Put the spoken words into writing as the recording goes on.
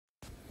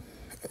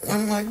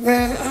I'm like,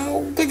 man, I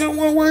don't think I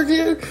want to work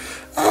here.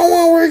 I don't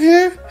want to work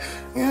here.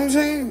 You know what I'm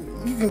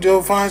saying? You can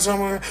go find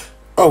somewhere.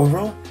 Oh,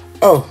 bro.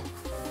 Oh.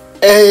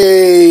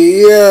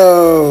 Hey,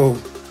 yo.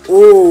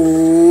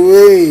 Ooh,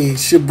 hey.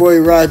 It's your boy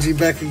Raji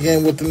back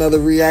again with another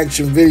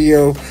reaction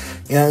video. You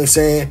know what I'm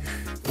saying?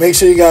 Make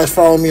sure you guys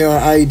follow me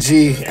on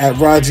IG at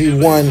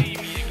Raji1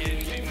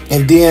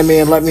 and DM me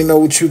and let me know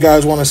what you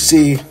guys want to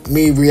see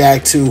me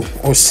react to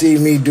or see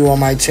me do on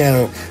my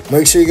channel.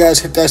 Make sure you guys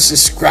hit that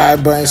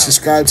subscribe button.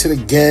 Subscribe to the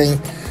gang.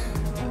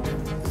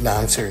 Nah,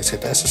 I'm serious.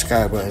 Hit that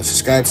subscribe button.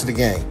 Subscribe to the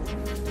gang. You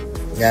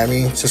know what I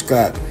mean?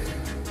 Subscribe.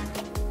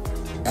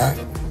 Alright?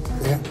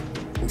 Yeah?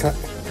 We cut?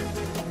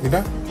 We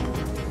done?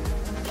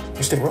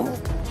 You stay rolling?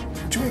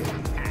 What you mean?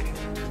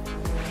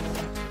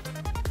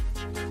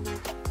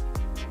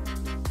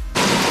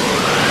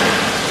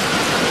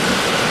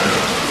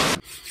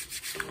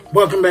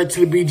 Welcome back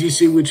to the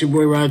BGC with your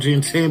boy Roger,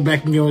 and today I'm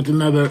back again with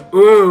another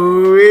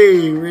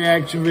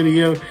reaction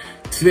video.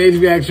 Today's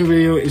reaction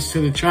video is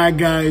to the Try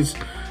Guys'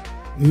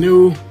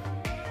 new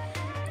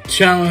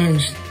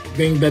challenge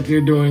thing that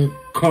they're doing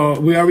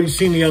called, we already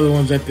seen the other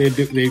ones that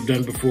they've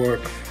done before.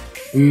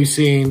 We've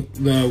seen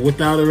the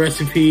without a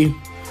recipe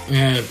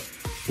and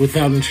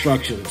without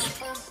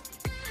instructions.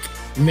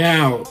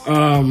 Now,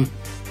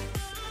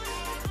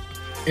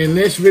 in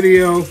this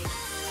video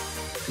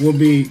will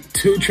be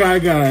two Try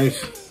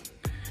Guys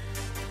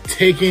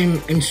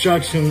taking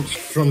instructions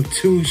from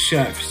two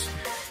chefs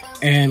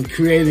and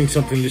creating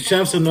something. The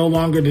chefs are no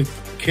longer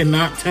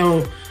cannot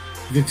tell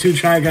the two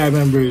Try Guy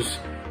members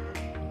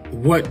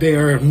what they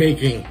are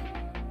making.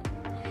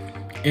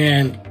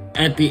 And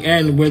at the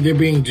end, where they're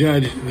being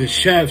judged, the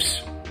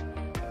chefs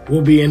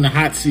will be in the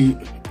hot seat,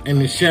 and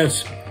the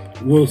chefs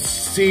will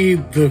see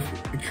the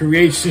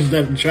creations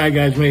that the Try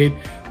Guys made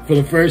for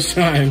the first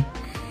time,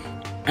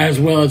 as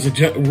well as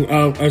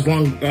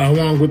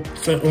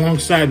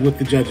alongside with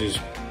the judges.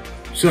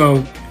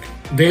 So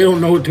they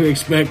don't know what to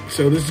expect.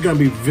 So this is gonna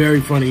be very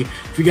funny.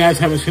 If you guys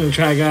haven't seen the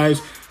Try Guys,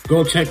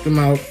 go check them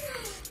out.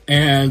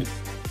 And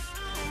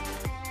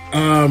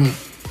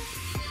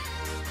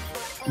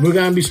we're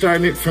gonna be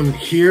starting it from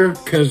here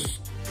because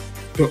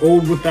the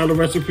old without a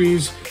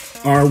recipes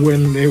are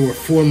when they were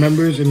 4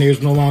 members and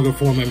there's no longer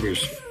 4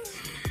 members.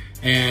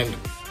 And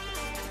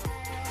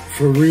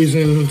for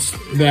reasons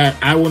that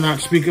I will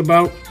not speak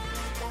about,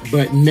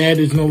 but Ned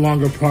is no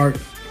longer part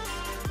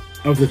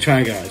of the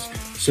Try Guys.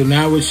 So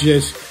now it's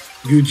just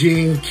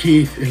Eugene,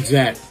 Keith, and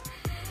Zach.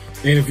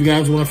 And if you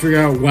guys want to figure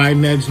out why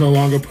Ned's no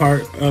longer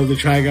part of the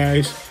Try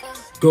Guys,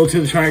 go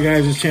to the Try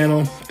Guys'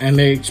 channel and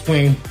they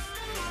explain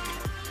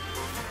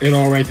it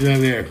all right then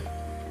and there.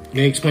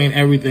 They explain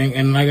everything.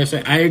 And like I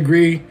said, I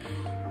agree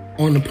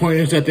on the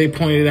pointers that they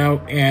pointed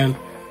out, and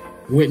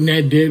what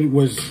Ned did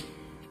was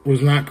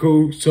not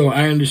cool. So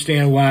I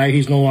understand why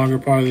he's no longer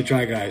part of the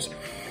Try Guys.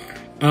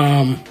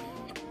 I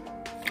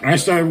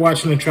started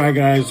watching the Try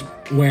Guys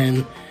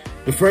when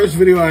the first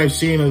video I've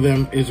seen of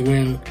them is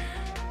when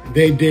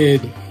they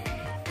did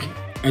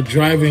a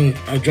driving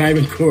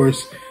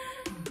course,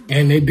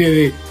 and they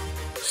did it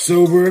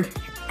sober,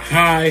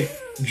 high,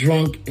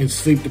 drunk, and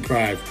sleep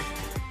deprived.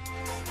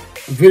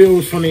 The video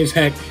was funny as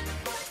heck,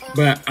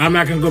 but I'm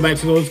not gonna go back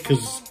to those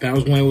because that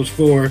was when it was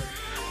 4.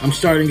 I'm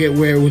starting to get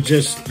where it was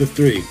just the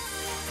 3.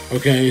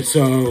 Okay,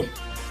 so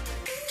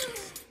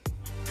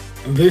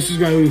this is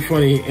gonna be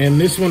funny,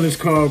 and this one is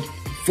called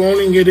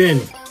Phoning It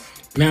In.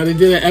 Now, they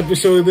did an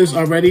episode of this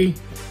already,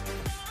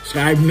 so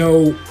I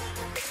know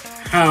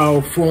how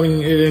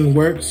phoning it in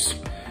works,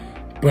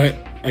 but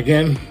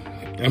again,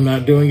 I'm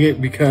not doing it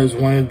because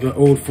one of the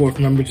old 4th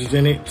members is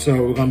in it, so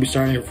we're gonna be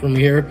starting it from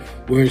here,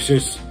 where it's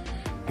just,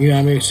 you know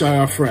what I mean, start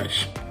off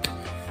fresh.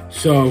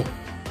 So,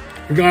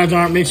 if you guys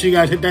aren't, make sure you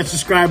guys hit that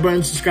subscribe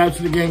button, subscribe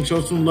to the gang, show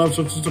some love,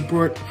 show some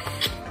support,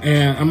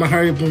 and I'm gonna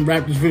hurry up and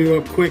wrap this video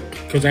up quick,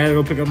 because I had to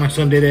go pick up my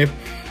son today.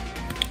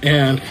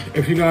 And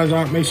if you guys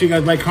aren't, make sure you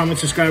guys like, comment,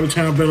 subscribe, and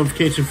turn on bell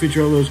notification, future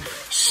uploads.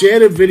 Share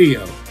the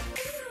video.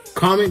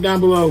 Comment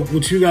down below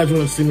what you guys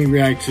want to see me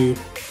react to.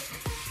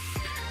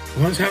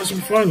 Let's have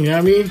some fun, you know what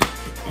I mean?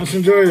 Let's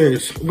enjoy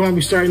this. We're going to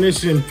be starting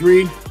this in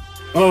 3.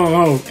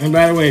 Oh, and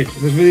by the way,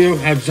 this video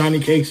has Johnny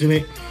Cakes in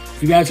it.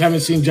 If you guys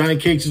haven't seen Johnny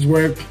Cakes'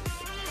 work,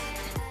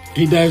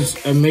 he does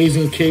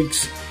amazing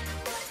cakes.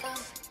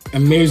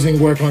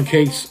 Amazing work on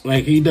cakes.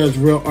 Like, he does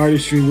real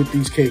artistry with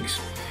these cakes.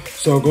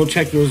 So go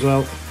check those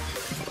out.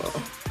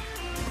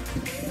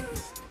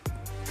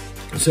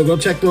 So go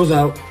check those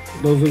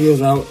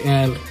videos out,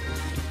 and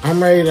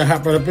I'm ready to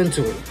hop right up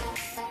into it.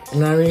 You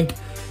know what I mean?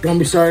 Gonna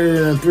be started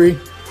in 3,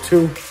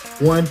 2,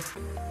 1.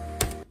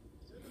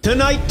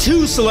 Tonight,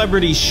 2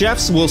 celebrity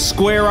chefs will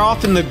square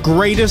off in the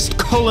greatest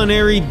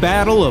culinary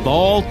battle of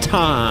all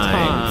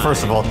time.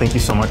 First of all, thank you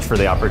so much for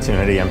the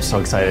opportunity. I'm so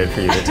excited for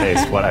you to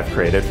taste what I've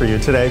created for you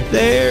today.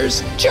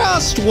 There's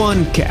just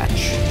one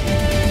catch.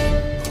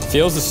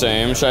 Feels the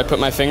same. Should I put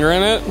my finger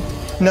in it?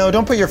 No,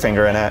 don't put your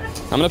finger in it.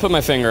 I'm gonna put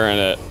my finger in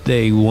it.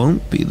 They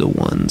won't be the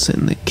ones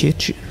in the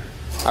kitchen.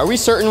 Are we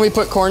certain we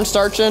put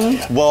cornstarch in?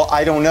 Well,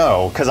 I don't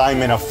know, because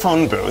I'm in a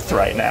phone booth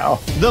right now.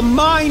 The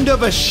mind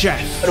of a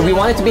chef. We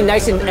want it to be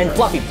nice and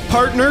fluffy.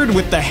 Partnered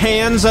with the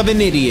hands of an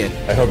idiot.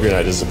 I hope you're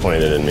not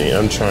disappointed in me.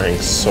 I'm trying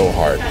so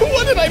hard.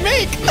 What did I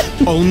make?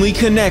 Only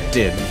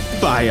connected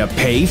by a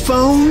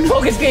payphone?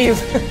 Focus, Keith.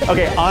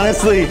 Okay,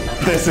 honestly,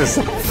 this is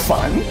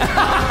fun.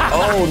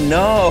 Oh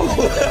no!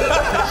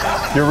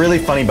 You're really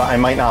funny, but I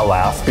might not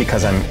laugh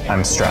because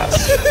I'm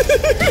stressed.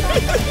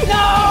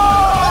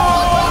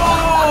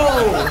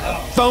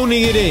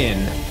 Phoning it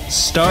in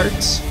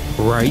starts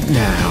right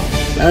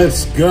now.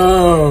 Let's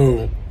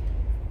go.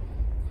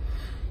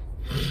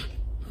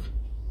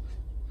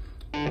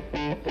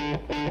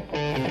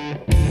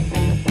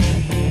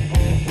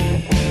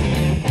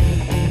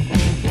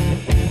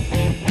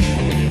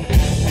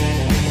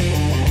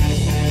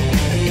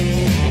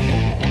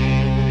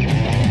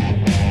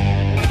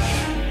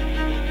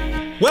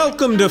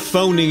 Welcome to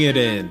Phoning It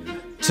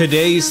In.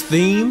 Today's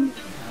theme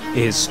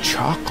is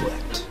chocolate.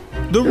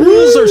 The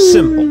rules are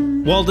simple.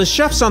 While the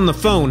chefs on the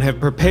phone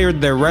have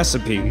prepared their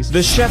recipes,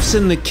 the chefs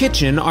in the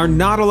kitchen are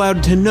not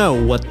allowed to know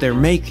what they're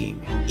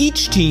making.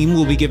 Each team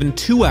will be given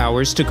 2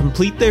 hours to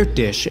complete their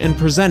dish and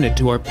present it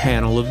to our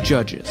panel of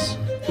judges.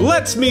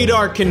 Let's meet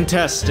our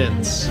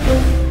contestants.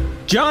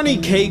 Jonny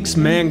Cakes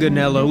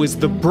Manganello is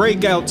the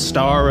breakout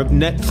star of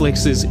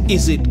Netflix's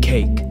Is It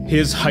Cake.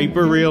 His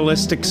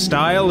hyper-realistic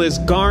style has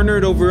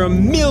garnered over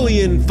 1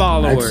 million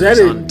followers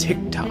on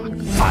TikTok.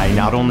 I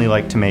not only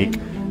like to make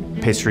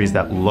pastries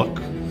that look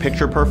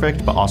picture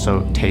perfect, but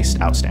also taste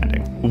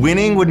outstanding.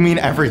 Winning would mean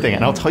everything,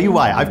 and I'll tell you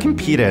why. I've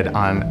competed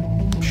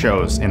on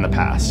shows in the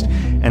past,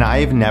 and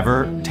I've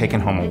never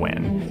taken home a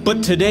win.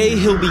 But today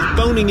he'll be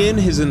phoning in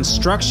his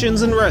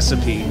instructions and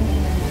recipe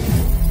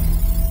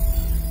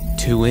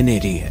to an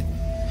idiot.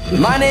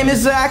 My name is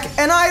Zach,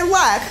 and I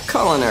lack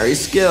culinary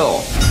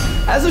skill.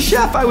 As a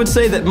chef, I would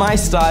say that my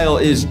style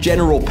is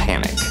general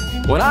panic.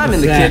 When I'm in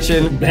the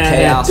kitchen,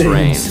 chaos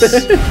reigns.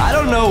 I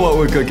don't know what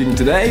we're cooking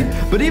today,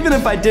 but even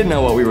if I did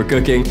know what we were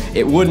cooking,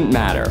 it wouldn't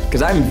matter,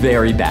 because I'm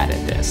very bad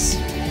at this.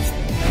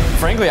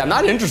 Frankly, I'm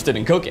not interested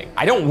in cooking.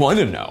 I don't want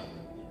to know.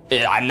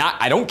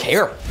 I don't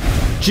care.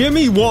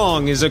 Jimmy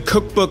Wong is a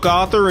cookbook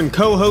author and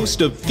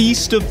co-host of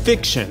Feast of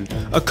Fiction,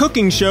 a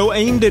cooking show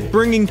aimed at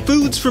bringing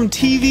foods from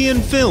TV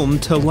and film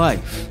to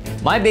life.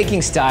 My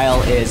baking style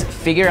is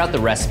figure out the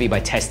recipe by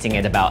testing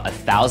it about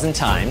 1,000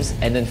 times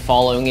and then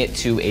following it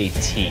to a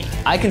T.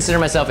 I consider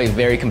myself a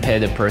very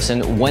competitive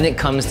person when it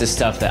comes to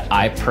stuff that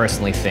I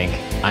personally think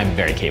I'm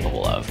very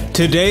capable of.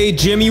 Today,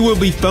 Jimmy will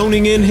be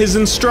phoning in his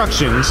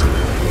instructions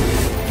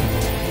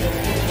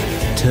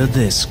to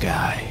this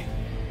guy.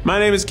 My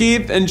name is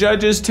Keith, and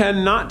judges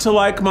tend not to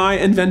like my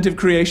inventive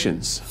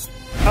creations.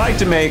 I like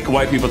to make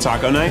white people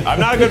taco night. I'm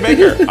not a good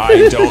baker.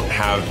 I don't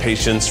have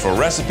patience for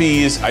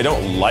recipes. I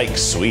don't like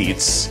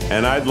sweets.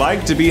 And I'd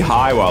like to be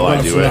high while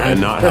I do it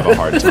and not have a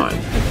hard time.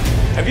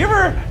 Have you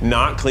ever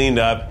not cleaned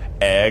up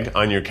egg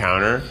on your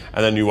counter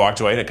and then you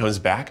walked away and it comes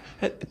back?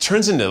 It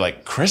turns into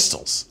like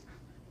crystals.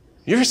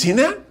 You ever seen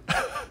that?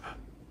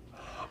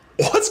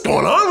 What's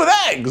going on with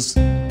eggs?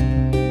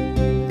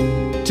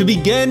 To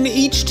begin,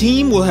 each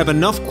team will have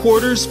enough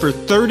quarters for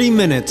 30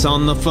 minutes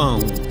on the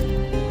phone.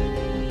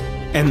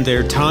 And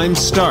their time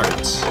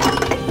starts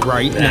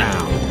right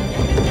now.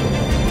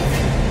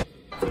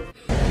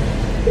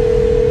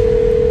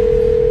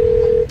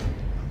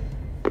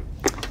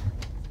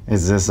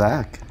 Is this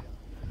Zach?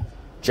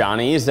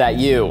 Johnny, is that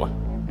you?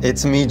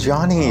 It's me,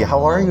 Johnny.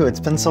 How are you? It's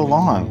been so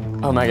long.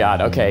 Oh my God,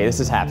 okay, this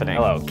is happening.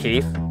 Hello,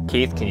 Keith.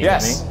 Keith, can you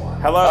Yes. hear me?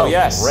 Hello,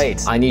 yes.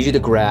 Great. I need you to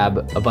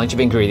grab a bunch of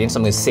ingredients.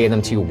 I'm gonna say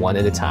them to you one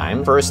at a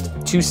time. First,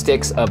 2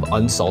 sticks of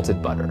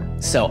unsalted butter.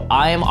 So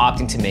I am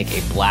opting to make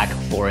a black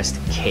forest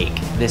cake.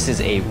 This is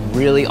a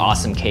really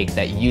awesome cake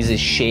that uses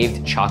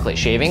shaved chocolate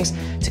shavings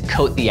to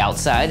coat the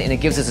outside, and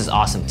it gives us this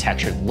awesome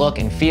textured look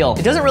and feel.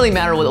 It doesn't really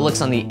matter what it looks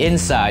on the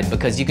inside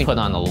because you can put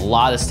on a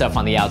lot of stuff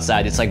on the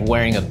outside. It's like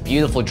wearing a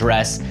beautiful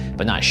dress,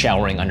 but not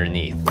showering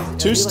underneath.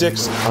 2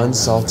 sticks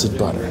unsalted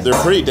butter. They're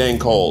pretty dang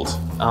cold.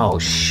 Oh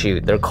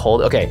shoot, they're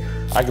cold. Okay.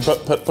 I could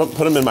put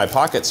them in my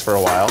pockets for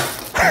a while.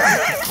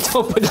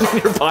 Don't put them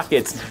in your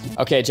pockets.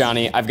 Okay,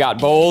 Johnny, I've got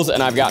bowls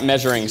and I've got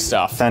measuring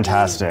stuff.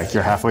 Fantastic,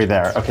 you're halfway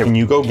there. Okay, can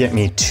you go get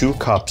me 2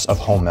 cups of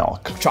whole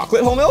milk?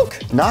 Chocolate whole milk?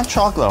 Not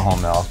chocolate whole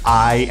milk.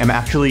 I am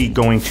actually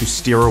going to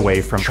steer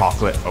away from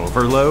chocolate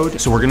overload.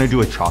 So we're gonna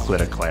do a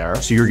chocolate eclair.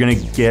 So you're gonna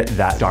get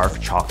that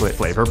dark chocolate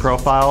flavor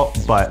profile,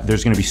 but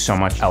there's gonna be so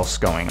much else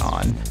going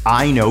on.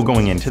 I know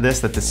going into this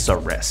that this is a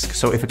risk.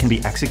 So if it can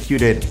be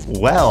executed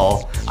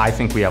well, I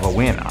think we have a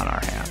win on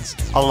our hands.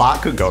 A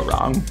lot could go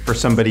wrong for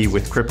somebody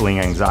with crippling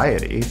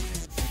anxiety.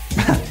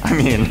 I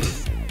mean,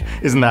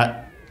 isn't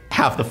that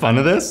half the fun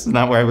of this? Isn't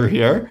that why we're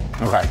here?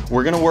 Okay,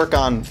 we're gonna work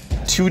on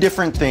 2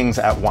 different things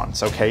at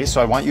once, okay?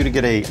 So I want you to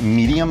get a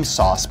medium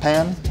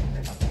saucepan.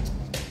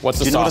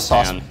 What's a Do you know what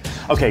saucepan?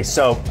 Okay,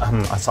 so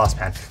a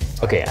saucepan.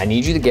 Okay, I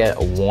need you to get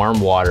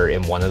warm water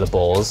in one of the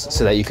bowls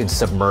so that you can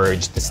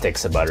submerge the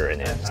sticks of butter in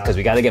it, because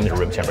we gotta get them to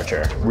room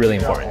temperature. Really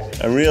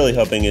important. I'm really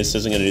hoping this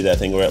isn't gonna do that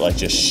thing where it like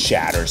just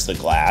shatters the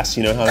glass.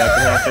 You know how that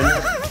can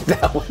happen?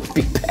 That would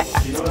be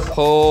bad.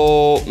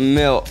 Whole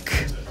milk.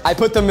 I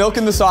put the milk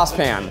in the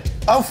saucepan.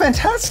 Oh,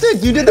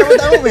 fantastic! You did that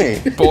without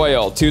me.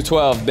 Boil,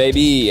 212,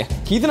 baby.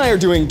 Keith and I are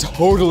doing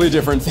totally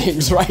different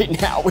things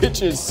right now,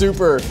 which is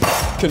super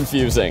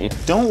confusing.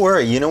 Don't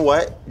worry, you know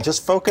what?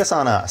 Just focus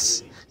on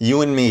us.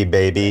 You and me,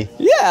 baby.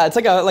 Yeah, it's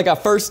like a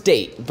first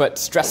date, but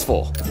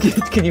stressful.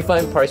 Can you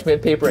find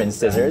parchment paper and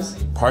scissors?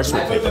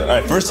 Parchment paper. All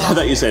right, first I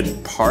thought you said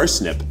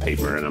parsnip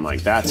paper, and I'm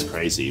like, that's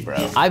crazy,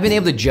 bro. I've been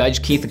able to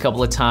judge Keith a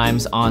couple of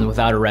times on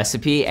Without a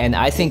Recipe, and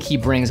I think he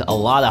brings a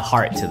lot of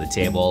heart to the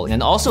table,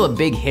 and also a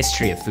big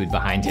history of food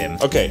behind him.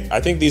 Okay, I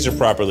think these are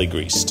properly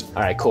greased.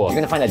 All right, cool.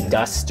 You're gonna find a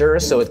duster,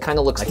 so it kind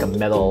of looks like a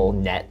metal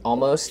net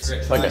almost.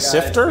 Like a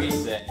sifter?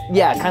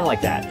 Yeah, kind of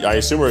like that. I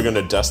assume we're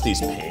gonna dust these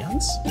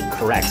pans?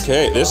 Correct.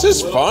 Okay, this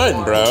is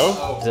fun,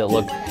 bro. Does it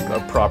look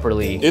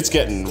properly? It's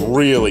getting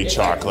really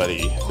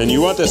chocolatey. And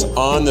you want this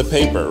on the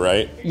paper,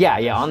 right?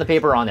 Yeah, on the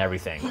paper, on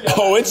everything.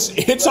 Oh,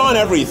 it's on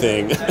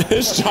everything.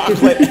 There's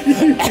chocolate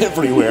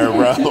everywhere,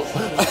 bro.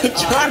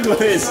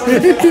 Chocolate is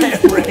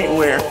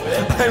everywhere.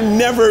 I've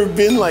never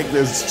been like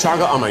this.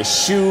 Chocolate on my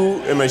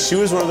shoe, and my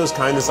shoe is one of those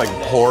kind that's like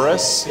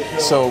porous.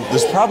 So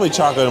there's probably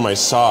chocolate in my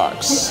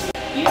socks.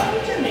 You know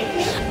what you're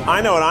making?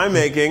 I know what I'm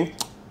making.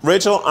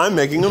 Rachel, I'm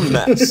making a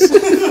mess.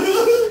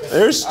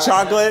 There's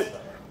chocolate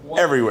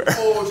everywhere.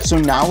 So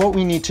now what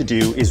we need to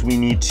do is we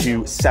need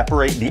to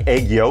separate the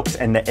egg yolks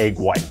and the egg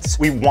whites.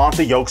 We want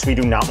the yolks, we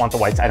do not want the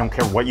whites. I don't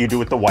care what you do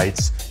with the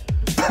whites.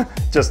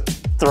 Just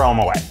throw them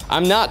away.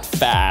 I'm not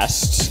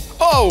fast.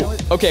 Oh,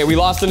 okay, we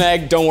lost an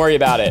egg, don't worry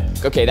about it.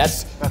 Okay,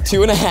 that's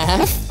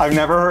 2.5. I've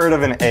never heard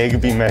of an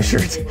egg be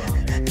measured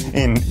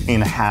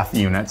in half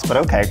units, but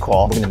okay,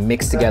 cool. We're gonna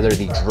mix together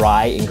the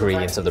dry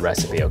ingredients of the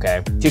recipe,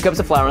 okay? 2 cups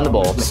of flour in the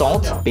bowl,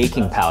 salt,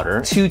 baking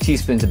powder, 2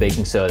 teaspoons of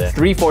baking soda,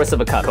 3/4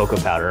 of a cup cocoa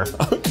powder.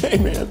 Okay,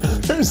 man,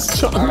 there's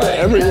chocolate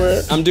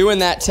everywhere. I'm doing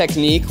that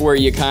technique where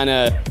you kind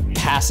of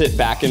pass it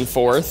back and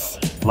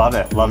forth. Love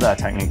it, love that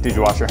technique. Did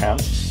you wash your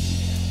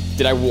hands?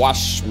 Did I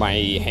wash my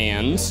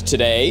hands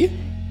today?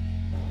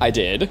 I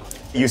did.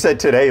 You said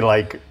today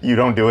like you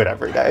don't do it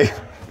every day.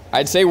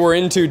 I'd say we're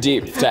in too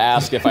deep to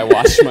ask if I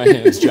washed my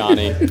hands,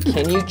 Johnny.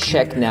 Can you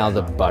check now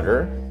the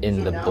butter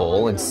in the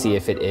bowl and see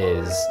if it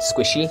is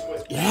squishy?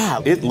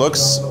 Yeah, it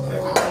looks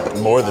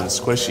more than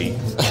squishy.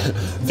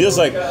 Feels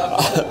like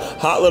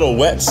hot little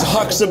wet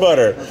socks of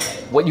butter.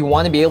 What you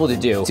want to be able to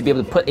do is to be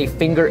able to put a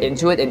finger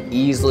into it and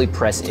easily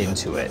press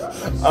into it.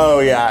 Oh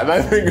yeah,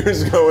 my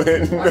fingers go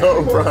in,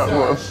 no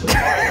problem.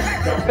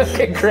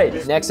 Okay,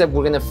 great. Next up,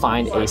 we're gonna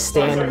find a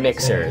stand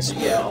mixer.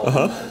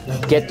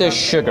 Get the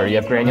sugar. You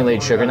have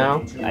granulated sugar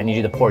now? I need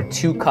you to pour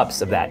 2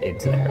 cups of that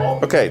into there.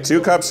 Okay,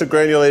 2 cups of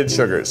granulated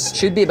sugars.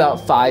 Should be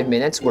about 5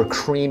 minutes. We're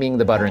creaming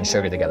the butter and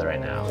sugar together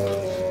right now.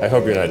 I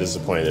hope you're not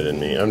disappointed in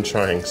me. I'm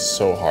trying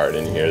so hard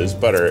in here. There's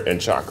butter and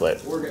chocolate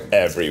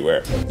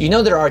everywhere. You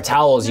know there are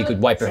towels you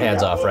could wipe your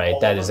hands off, right?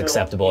 That is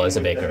acceptable as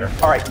a baker.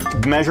 All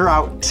right, measure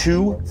out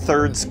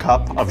 2/3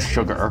 cup of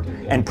sugar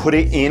and put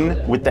it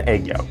in with the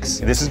egg yolks.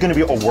 This is gonna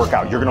be a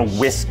workout. You're gonna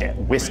whisk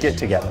it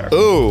together.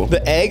 Ooh,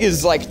 the egg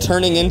is like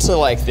turning into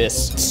like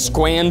this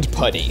squand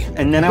putty.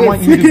 And then I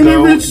want you to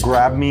go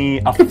grab me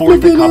a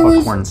 1/4 cup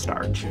of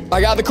cornstarch. I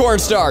got the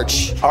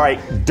cornstarch. All right,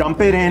 dump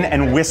it in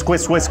and whisk,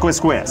 whisk, whisk,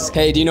 whisk, whisk.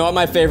 Hey, do you know what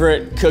my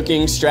favorite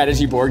cooking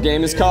strategy board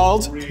game is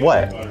called?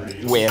 What?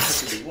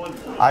 Whisk.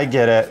 I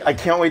get it. I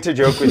can't wait to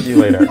joke with you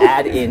later.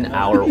 Add in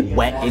our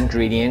wet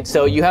ingredients.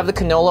 So you have the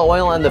canola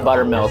oil and the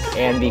buttermilk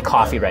and the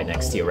coffee right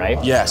next to you,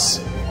 right? Yes.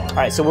 All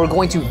right, so we're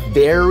going to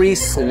very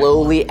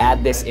slowly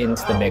add this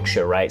into the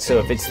mixture, right? So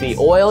if it's the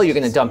oil, you're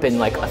gonna dump in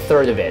like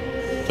 1/3 of it.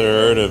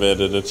 1/3 of it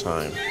at a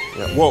time.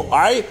 Yeah. Whoa,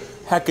 I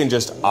heckin'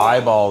 just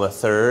eyeball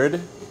 1/3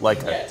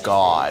 like a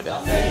god.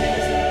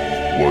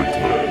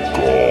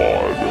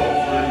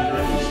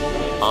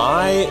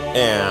 I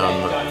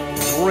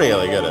am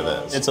really good at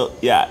this.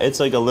 It's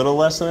like a little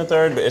less than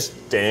 1/3, but it's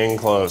dang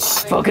close.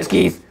 Focus,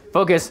 Keith.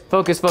 Focus,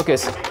 focus,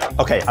 focus.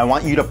 Okay, I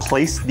want you to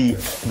place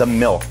the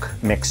milk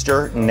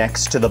mixture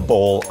next to the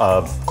bowl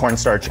of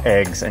cornstarch,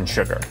 eggs, and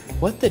sugar.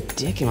 What the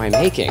dick am I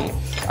making?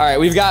 All right,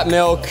 we've got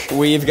milk,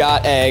 we've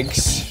got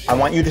eggs. I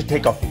want you to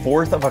take a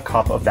 1/4 of a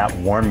cup of that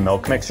warm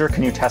milk mixture.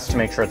 Can you test to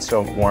make sure it's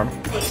still warm?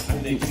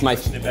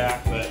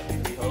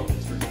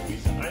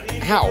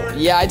 How?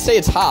 Yeah, I'd say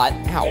it's hot.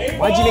 How?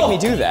 Why'd you make me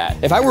do that?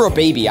 If I were a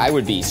baby, I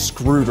would be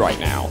screwed right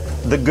now.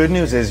 The good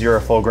news is you're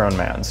a full-grown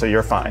man, so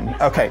you're fine.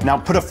 Okay, now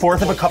put a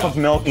 1/4 of a cup of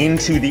milk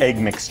into the egg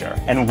mixture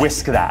and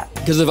whisk that.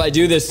 Because if I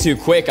do this too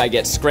quick, I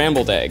get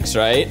scrambled eggs,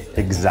 right?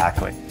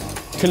 Exactly.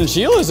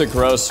 Congeal is a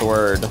gross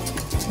word.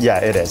 Yeah,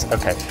 it is.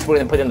 Okay. We're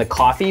gonna put in the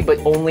coffee, but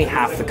only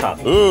half the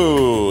cup.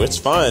 Ooh, it's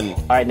fun.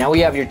 All right, now we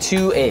have your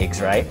 2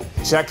 eggs, right?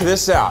 Check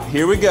this out.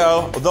 Here we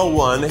go. The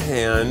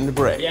one-hand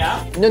break.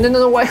 Yeah.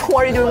 No. Why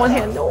are you doing one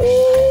hand? No.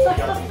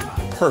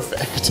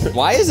 Perfect.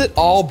 Why is it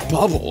all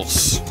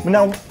bubbles?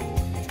 Now,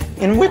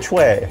 In which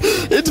way?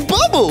 It's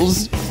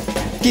bubbles!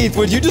 Keith,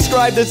 would you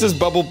describe this as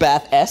bubble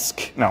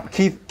bath-esque? No,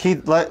 Keith, okay,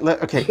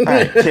 all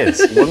right,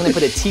 kids. We're gonna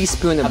put a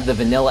teaspoon of the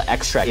vanilla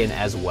extract in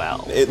as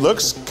well. It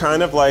looks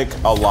kind of like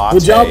a latte.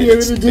 Would y'all be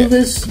able to do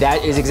this?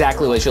 That is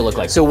exactly what it should look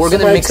like. So we're gonna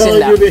Somebody mix in tell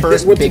that you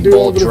first what to big do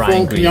bowl over of the dry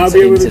phone. Can y'all ingredients be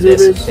able to into do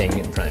this this? thing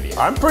in front of you.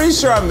 I'm pretty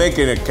sure I'm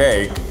making a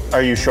cake.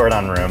 Are you short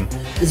on room?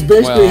 It's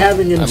basically Well,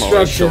 having I'm always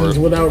instructions short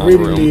without on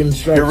reading room. the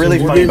instructions. You're really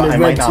We're funny, getting but I it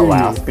might read not to you.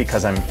 laugh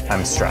because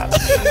I'm stressed.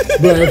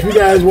 But if you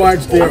guys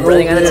watch their I'm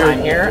running out of old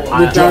time here.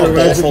 without a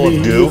bowl full of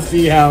recipe, goo. you'll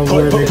see how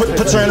Put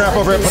saran wrap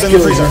over it, put it in the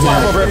freezer.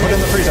 Wrap over it, put it in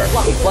the freezer.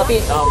 Fluffy?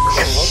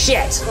 Oh,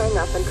 shit! Hang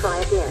up and try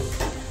again.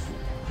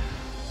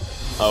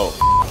 Oh,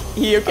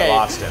 Okay. I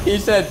lost him. He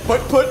said,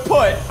 put.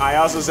 I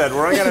also said,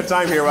 we're running out of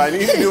time here. What I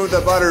need to do with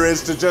the butter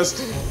is to just...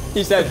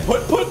 He said,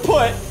 put.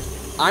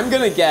 I'm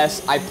gonna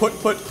guess I put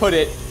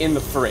it in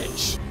the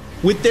fridge.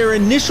 With their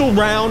initial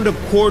round of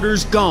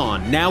quarters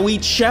gone, now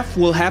each chef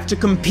will have to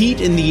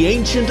compete in the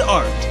ancient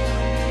art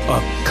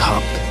of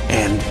cup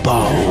and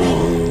ball.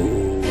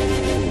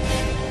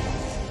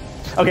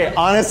 Okay,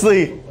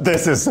 honestly,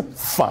 this is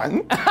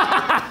fun.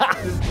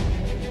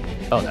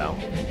 Oh no,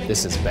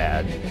 this is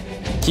bad.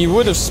 He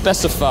would have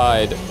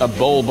specified a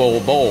bowl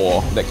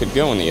that could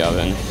go in the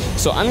oven.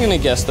 So I'm gonna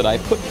guess that I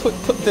put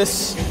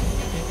this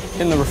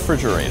in the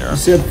refrigerator. You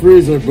said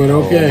freezer, but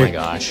okay. Oh my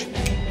gosh.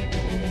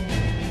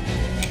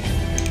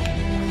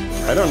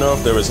 I don't know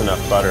if there was enough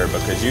butter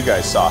because you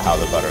guys saw how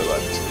the butter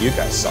looked. You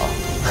guys saw.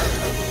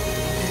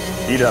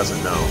 He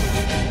doesn't know.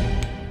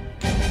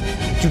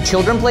 Do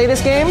children play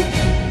this game?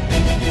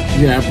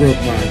 Yeah, I broke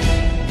mine.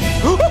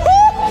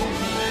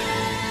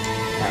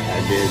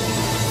 I did.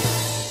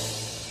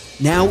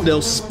 Now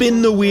they'll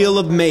spin the wheel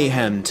of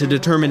mayhem to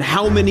determine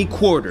how many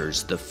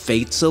quarters the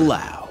fates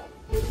allow.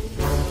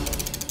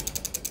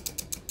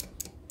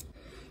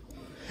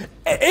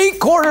 8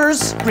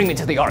 quarters! Bring me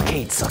to the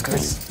arcade,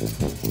 suckers.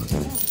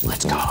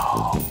 Let's go.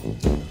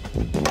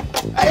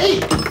 Hey!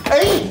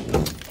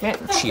 Man,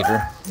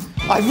 cheater.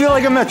 I feel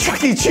like I'm at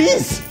Chuck E.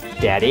 Cheese.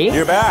 Daddy?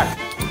 You're back.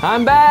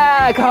 I'm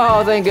back!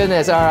 Oh, thank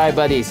goodness. All right,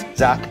 buddies.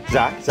 Zach.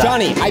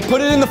 Johnny, I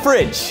put it in the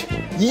fridge.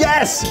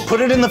 Yes!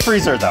 Put it in the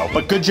freezer though,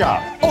 but good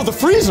job. Oh, the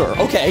freezer,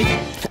 okay.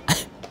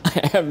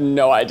 I have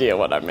no idea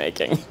what I'm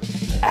making.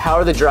 How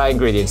are the dry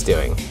ingredients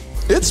doing?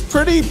 It's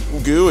pretty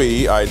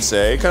gooey, I'd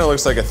say. Kind of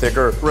looks like a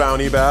thicker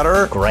brownie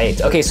batter.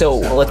 Great. Okay, so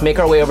let's make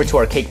our way over to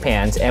our cake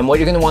pans. And what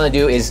you're gonna wanna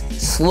do is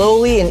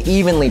slowly and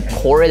evenly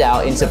pour it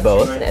out into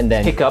both, and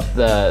then pick up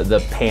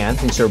the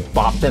pans and sort of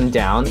bop them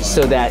down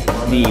so that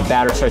the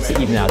batter starts to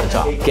even out at the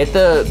top. Get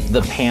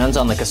the pans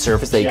on like a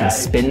surface that you can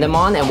spin them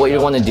on, and what you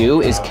wanna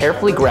do is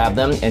carefully grab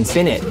them and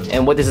spin it.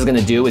 And what this is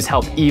gonna do is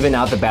help even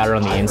out the batter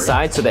on the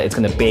inside so that it's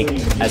gonna bake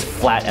as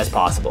flat as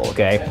possible,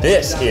 okay?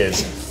 This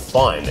is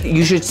fun.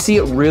 You should see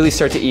it really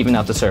start to even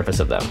out the surface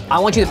of them. I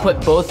want you to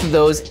put both of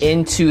those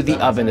into the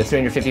oven, the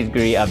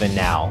 350-degree oven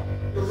now.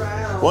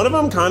 One of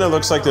them kind of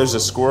looks like there's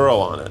a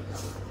squirrel on it.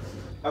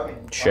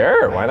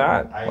 Sure, why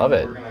not? Love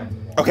it.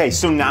 Okay,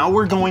 so now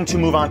we're going to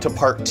move on to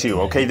part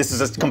 2, okay? This is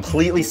a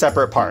completely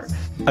separate part.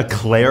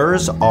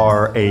 Eclairs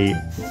are a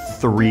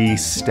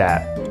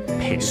 3-step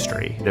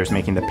pastry. There's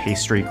making the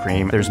pastry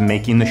cream, there's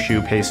making the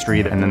choux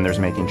pastry, and then there's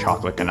making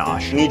chocolate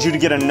ganache. I need you to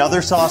get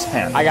another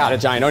saucepan. I got it,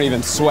 Johnny. Don't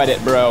even sweat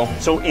it, bro.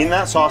 So in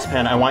that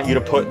saucepan, I want you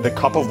to put the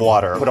cup of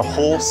water, put a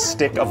whole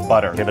stick of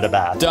butter, give it a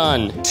bath.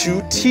 Done.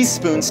 2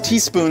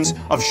 teaspoons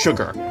of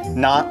sugar,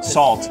 not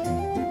salt.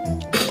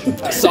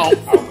 Salt.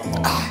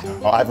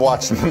 Well, I've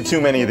watched too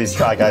many of these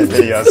Try Guys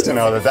videos to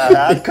know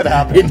that could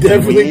happen. It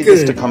definitely We need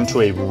this could. to come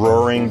to a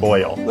roaring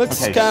boil.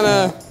 Looks Okay, kind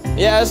of,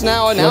 yeah, it's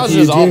now it's That's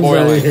just all Eugene's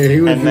right boiling. here.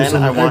 He would And do then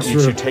some I want you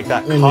to extra take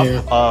that in cup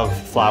there. of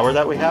flour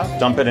that we have,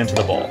 dump it into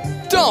the bowl,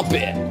 Dump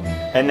it.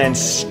 and then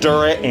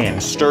stir it in.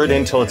 Stir it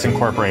in till it's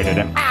incorporated,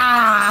 and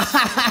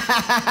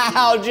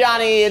Oh,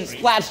 Johnny, it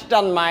splashed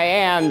on my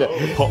hand.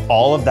 put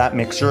all of that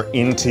mixture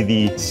into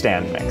the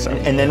stand mixer.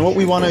 And then what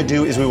we want to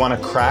do is we want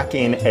to crack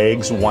in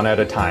eggs one at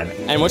a time.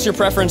 And what's your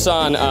preference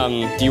on,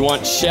 do you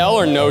want shell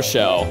or no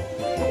shell?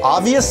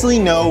 Obviously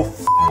no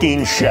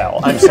f***ing shell.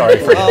 I'm sorry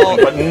for that,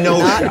 but no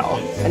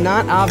shell.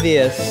 Not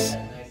obvious.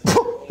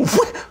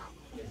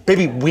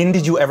 Baby, when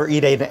did you ever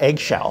eat an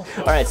eggshell?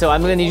 All right, so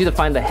I'm gonna need you to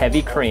find the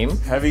heavy cream.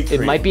 Heavy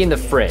cream. It might be in the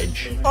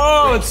fridge.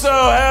 Oh, it's so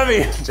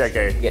heavy.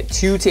 JK. Get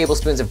 2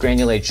 tablespoons of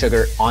granulated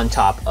sugar on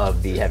top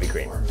of the heavy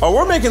cream. Oh,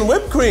 we're making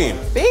whipped cream.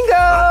 Bingo!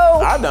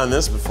 I've done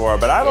this before,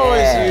 but I've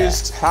always Yeah.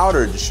 used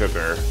powdered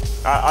sugar.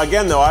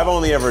 Again, though, I've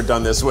only ever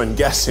done this when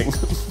guessing.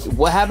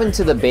 What happened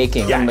to the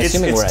baking? Yeah, I'm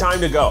assuming we're it's at. time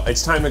to go.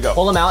 It's time to go.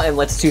 Pull them out and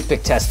let's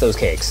toothpick test those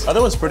cakes.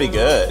 Other one's pretty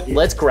good. You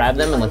Let's grab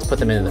them and let's put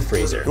them in the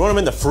freezer. want them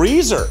in the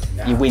freezer?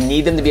 We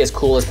need them to be as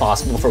cool as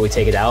possible before we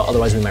take it out,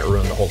 otherwise we might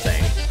ruin the whole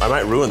thing. I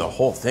might ruin the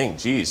whole thing,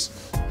 jeez.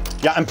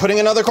 Yeah, I'm putting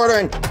another quarter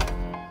in.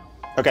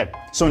 Okay,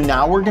 so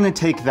now we're gonna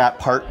take that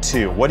part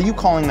 2. What are you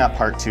calling that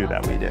part 2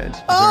 that we did?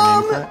 Is there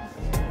a name for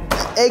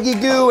it? eggy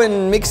goo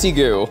and mixy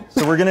goo.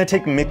 So we're gonna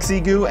take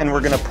mixy goo and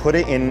we're gonna put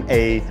it in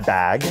a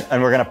bag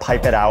and we're gonna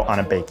pipe it out on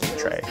a baking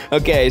tray.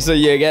 Okay, so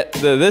you get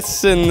the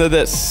this and the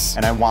this.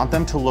 And I want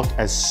them to look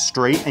as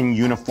straight and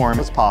uniform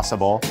as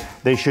possible.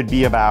 They should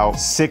be about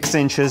 6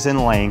 inches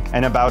in length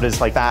and about as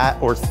like fat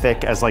or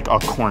thick as like a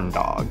corn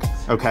dog,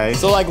 okay?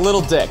 So like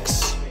little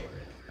dicks.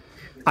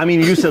 I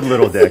mean, you said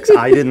little dicks.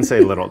 I didn't say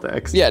little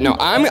dicks. Yeah, no,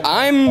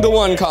 I'm the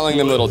one calling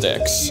them little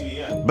dicks.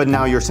 But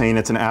now you're saying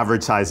it's an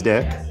average size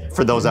dick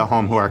for those at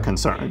home who are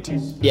concerned.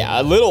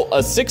 Yeah,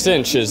 a 6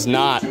 inch is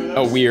not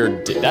a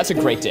weird dick. That's a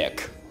great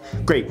dick.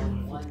 Great.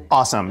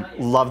 Awesome.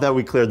 Love that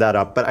we cleared that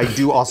up, but I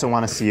do also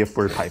want to see if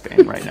we're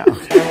piping right now.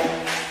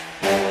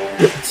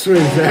 So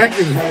Zach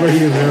is funny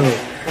as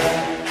hell.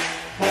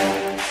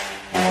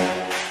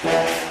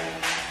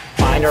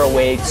 Find our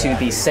way to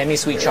the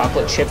semi-sweet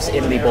chocolate chips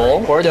in the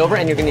bowl. Pour it over,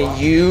 and you're gonna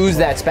use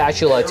that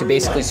spatula to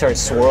basically start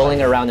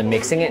swirling around and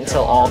mixing it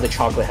until all the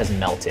chocolate has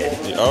melted.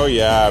 Oh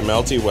yeah,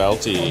 melty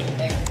welty.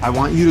 I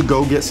want you to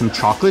go get some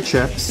chocolate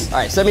chips. All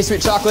right,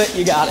 semi-sweet chocolate,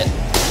 you got it.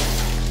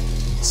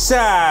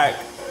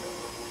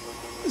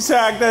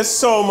 Zach, there's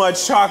so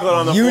much chocolate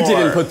on the floor. You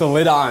didn't put the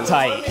lid on.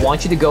 Tight. I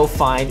want you to go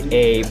find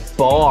a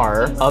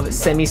bar of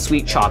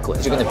semi-sweet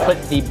chocolate. You're gonna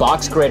put the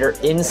box grater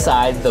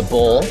inside the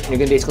bowl. You're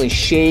gonna basically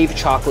shave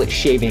chocolate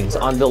shavings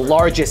on the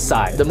largest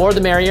side. The more the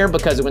merrier,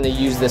 because we're gonna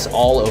use this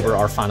all over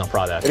our final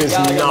product. It is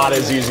not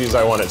as easy as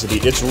I want it to be.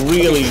 It's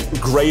really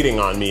grating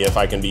on me, if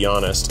I can be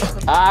honest.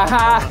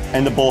 Aha!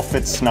 And the bowl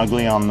fits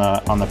snugly on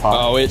the pot.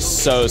 Oh, it's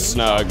so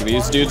snug.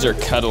 These dudes are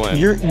cuddling.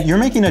 You're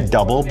making a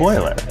double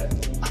boiler.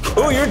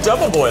 Ooh, you're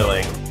double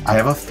boiling. I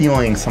have a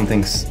feeling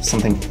something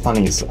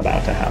funny's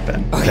about to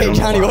happen. Okay,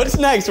 Johnny, what's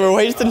next? We're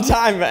wasting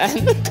time,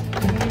 man.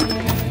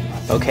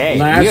 Okay,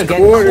 Last you're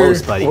getting quarter.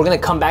 close, buddy. We're gonna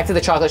come back to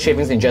the chocolate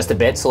shavings in just a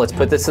bit, so let's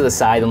put this to the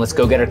side and let's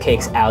go get our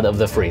cakes out of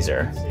the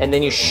freezer. And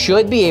then you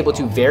should be able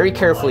to very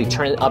carefully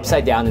turn it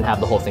upside down and have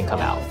the whole thing come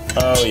out.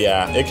 Oh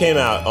yeah, it came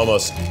out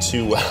almost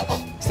too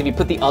well. So if you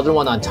put the other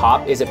one on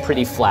top, is it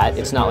pretty flat?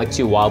 It's not like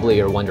too wobbly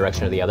or one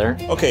direction or the other?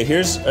 Okay,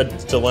 here's a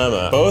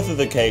dilemma. Both of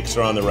the cakes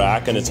are on the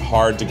rack and it's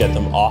hard to get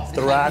them off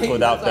the rack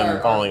without them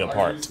falling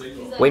apart.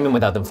 What do you mean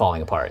without them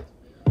falling apart?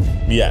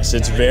 Yes,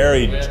 it's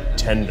very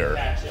tender.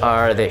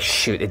 Are they,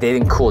 shoot, they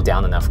didn't cool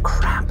down enough,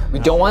 crap. We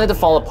don't want it to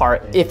fall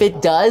apart. If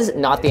it does,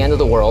 not the end of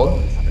the world.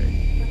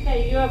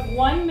 Okay, you have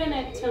 1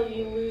 minute till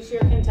you lose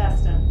your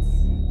contestants.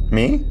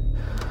 Me?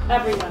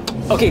 Everyone.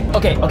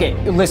 Okay,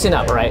 listen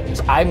up, all right?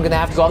 So I'm gonna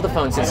have to go off the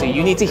phone soon, so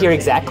you need to hear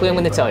exactly what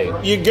I'm gonna tell you.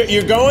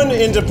 You're going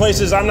into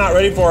places I'm not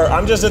ready for.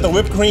 I'm just at the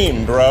whipped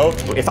cream, bro.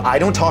 If I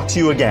don't talk to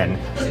you again,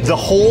 the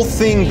whole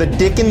thing, the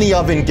dick in the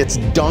oven gets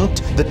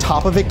dunked, the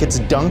top of it gets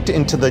dunked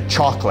into the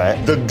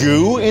chocolate. The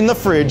goo in the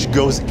fridge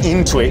goes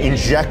into it,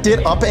 inject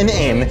it up and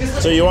in.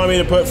 So you want me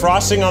to put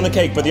frosting on the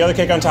cake, put the other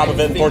cake on top of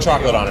it, and pour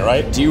chocolate on it,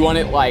 right? Do you want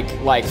it like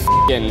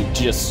f***ing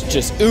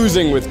just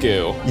oozing with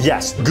goo?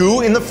 Yes,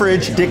 goo in the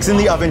fridge, dicks in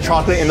the oven,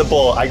 chocolate in the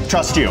bowl. I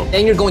trust you.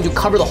 Then you're going to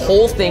cover the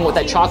whole thing with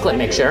that chocolate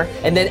mixture,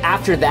 and then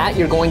after that,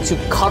 you're going to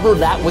cover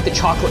that with the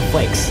chocolate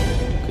flakes.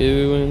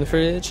 Goo in the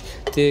fridge,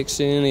 dicks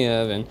in the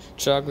oven,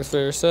 chocolate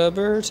for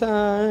supper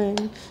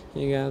time.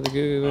 You got the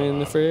goo in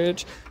the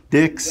fridge.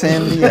 Dicks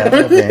in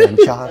the oven,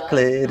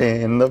 chocolate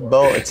in the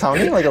bowl. It's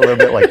sounding like a little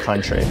bit like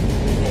country.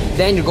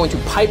 Then you're going to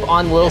pipe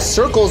on little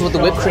circles with the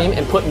whipped cream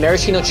and put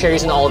maraschino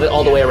cherries in all of it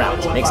all the way around.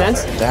 Make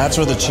sense? That's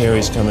where the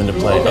cherries come into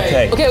play.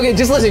 Okay. Okay,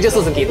 just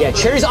listen, Keith. Yeah,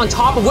 cherries on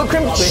top of whipped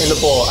cream. In the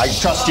bowl. I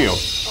trust you.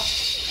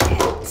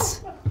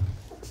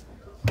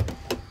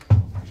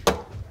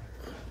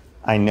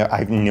 I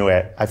knew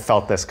it. I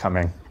felt this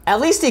coming. At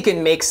least he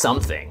can make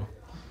something.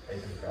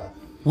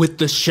 With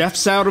the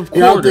chefs out of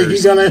Y'all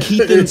think quarters,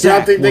 Keith and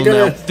Zach will now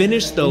gonna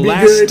finish the be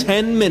last good?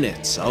 10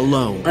 minutes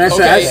alone.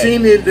 I've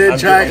seen it. They're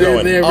trying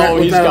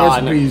to he's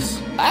gone.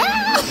 recipes.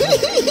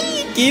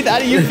 Keith, how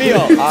do you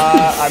feel?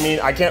 I mean,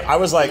 I can't, I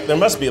was like, there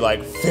must be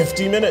like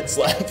 50 minutes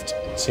left.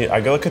 See,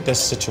 I go look at this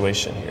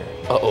situation here.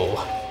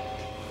 Uh-oh.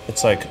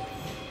 It's like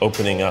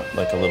opening up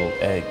like a little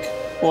egg.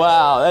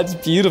 Wow, that's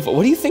beautiful.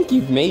 What do you think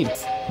you've made?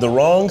 The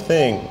wrong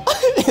thing.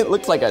 It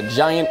looks like a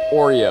giant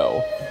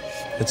Oreo.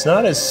 It's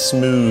not as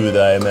smooth,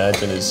 I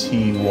imagine, as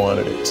he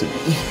wanted it to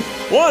be.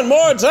 One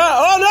more time,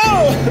 oh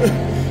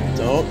no!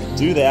 Don't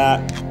do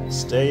that.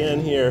 Stay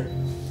in here.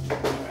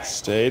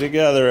 Stay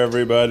together,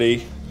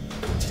 everybody.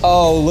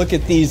 Oh, look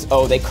at these.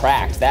 Oh, they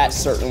cracked. That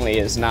certainly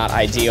is not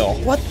ideal.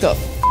 What the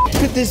f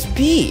could this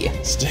be?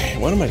 Stay,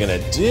 what am I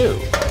gonna do?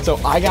 So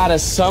I gotta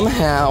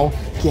somehow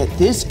get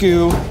this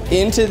goo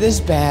into this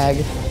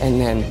bag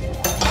and then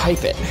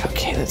pipe it.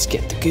 Okay, let's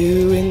get the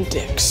goo in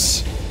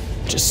dicks.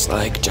 Just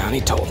like Johnny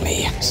told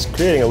me. Just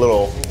creating a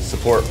little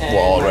support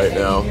wall right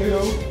now.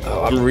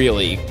 Oh, I'm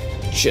really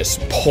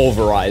just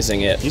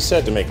pulverizing it. You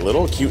said to make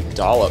little cute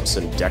dollops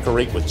and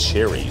decorate with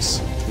cherries.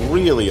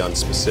 Really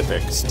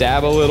unspecific.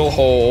 Stab a little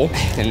hole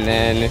and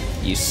then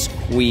you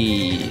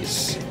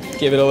squeeze.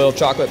 Give it a little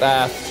chocolate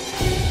bath.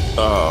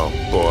 Oh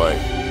boy.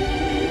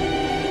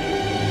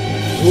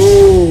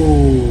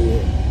 Ooh.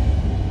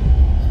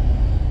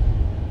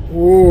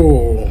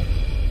 Ooh.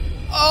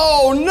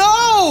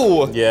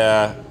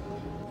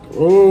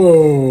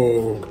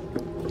 Oh.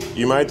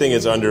 You might think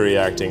it's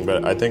underreacting,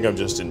 but I think I'm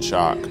just in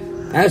shock.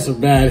 That's a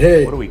bad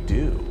hit. What do we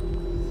do?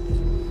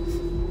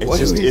 What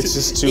do we do? It's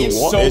just too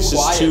warm. so It's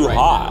just quiet too right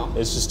hot. now.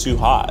 It's just too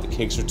hot.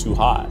 Cakes are too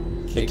hot.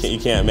 You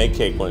can't make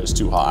cake when it's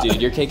too hot.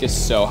 Dude, your cake is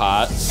so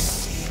hot.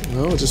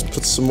 No, just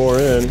put some more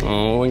in.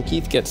 Oh, when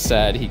Keith gets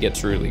sad, he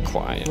gets really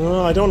quiet.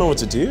 Oh, I don't know what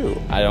to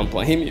do. I don't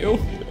blame you.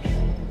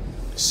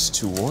 It's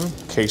too warm.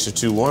 Cakes are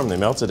too warm. They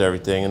melted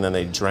everything, and then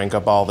they drank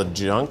up all the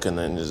junk, and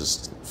then it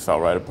just fell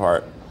right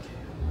apart.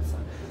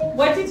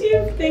 What did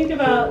you think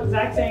about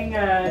Zach saying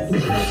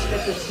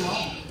stick is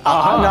small?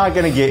 I'm not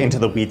going to get into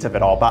the weeds of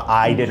it all, but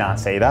I did not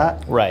say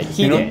that. Right,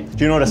 he did.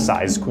 Do you know what a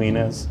size queen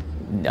is?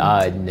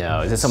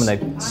 No. Is it someone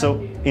that...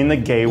 So in the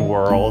gay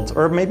world,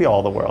 or maybe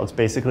all the worlds,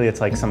 basically it's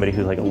like somebody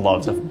who like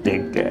loves a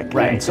big dick.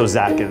 Right. And so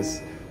Zach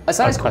is A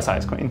size queen. A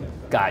size queen.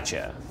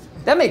 Gotcha.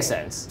 That makes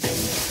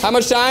sense. How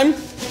much time?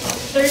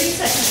 30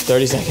 seconds.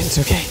 30 seconds,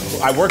 okay.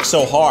 I worked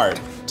so hard.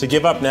 To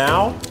give up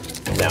now?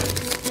 No.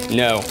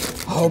 No.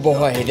 Oh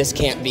boy, this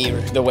can't be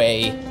the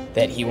way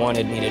that he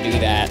wanted me to do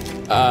that.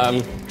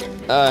 5,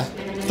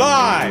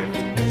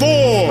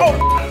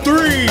 4,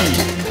 3,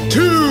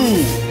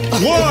 2,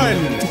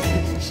 1.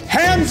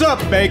 Hands up,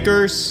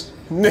 bakers.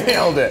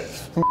 Nailed it.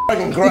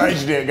 Fucking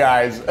crushed it,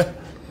 guys.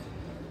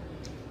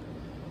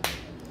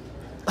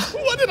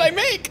 What did I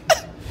make?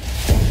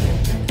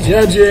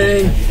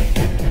 Judging.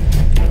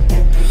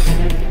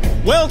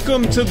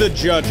 Welcome to the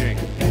judging.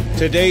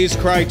 Today's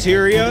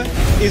criteria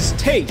is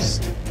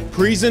taste,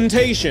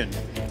 presentation,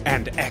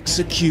 and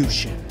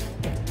execution.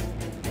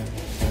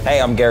 Hey,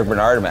 I'm Garrick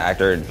Bernard. I'm an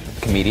actor and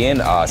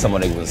comedian.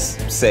 Somebody was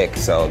sick,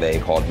 so they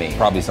called me.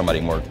 Probably somebody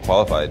more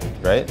qualified,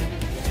 right?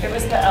 It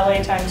was the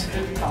LA Times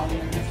food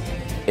columnist.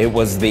 It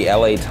was the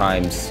LA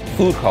Times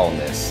food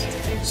columnist.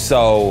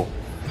 So,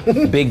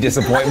 big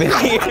disappointment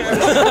here. Oh,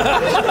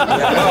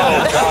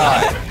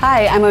 God.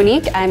 Hi, I'm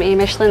Monique. I'm a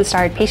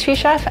Michelin-starred pastry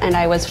chef, and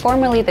I was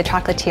formerly the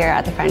chocolatier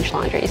at the French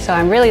Laundry. So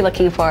I'm really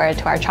looking forward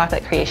to our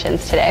chocolate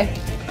creations today.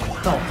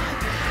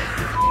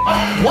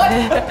 What?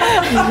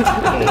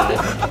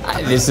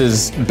 This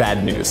is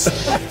bad news.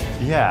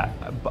 Yeah.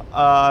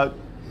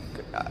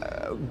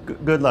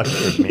 Good luck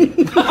with me.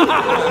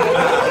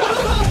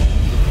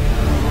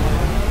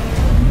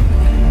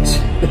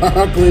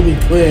 Chocolate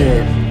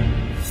eclair.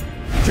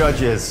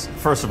 Judges,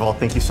 first of all,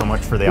 thank you so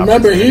much for the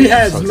Remember, opportunity. he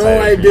has I'm so no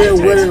excited for you idea to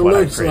what taste it what I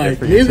looks created like.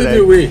 for you Neither today.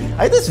 do we.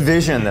 I had this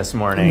vision this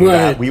morning Right.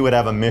 that we would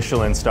have a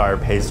Michelin-star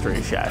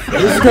pastry chef.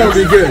 This is gonna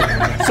be good.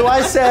 So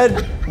I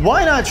said,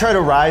 why not try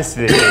to rise to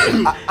the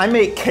occasion? I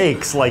make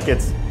cakes like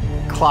it's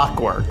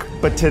clockwork,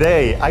 but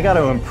today I got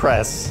to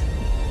impress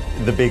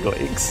the big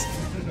leagues.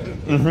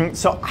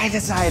 So I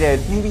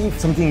decided maybe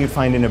something you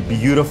find in a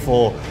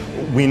beautiful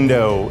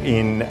window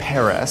in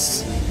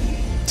Paris.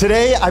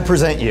 Today I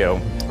present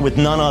you with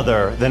none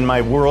other than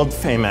my world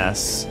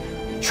famous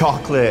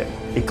chocolate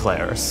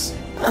eclairs.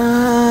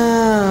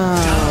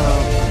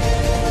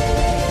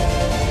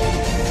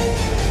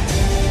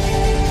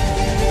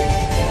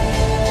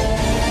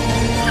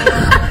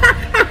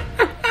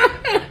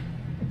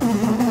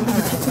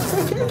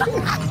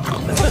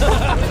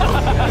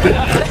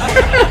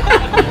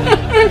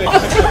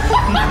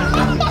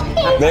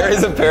 There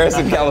is a Paris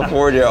in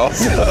California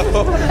also.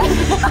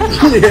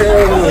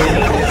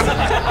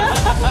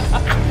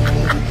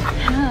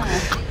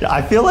 Yeah,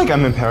 I feel like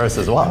I'm in Paris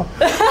as well.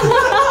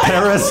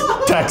 Paris,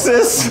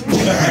 Texas?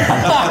 Is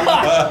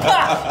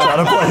that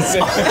a place?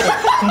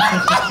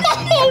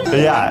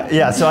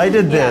 Yeah, so I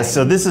did this,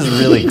 so this is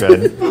really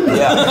good.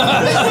 Yeah.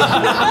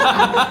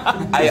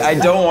 I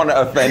don't want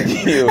to offend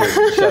you,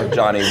 Chef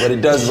Johnny, but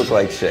it does look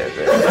like shit.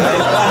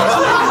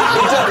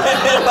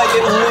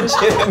 It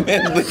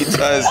legitimately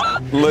does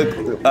look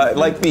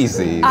like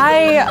feces.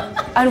 I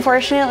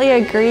unfortunately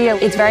agree.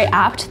 It's very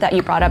apt that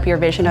you brought up your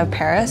vision of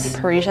Paris.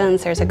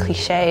 Parisians, there's a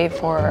cliche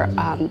for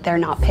they're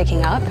not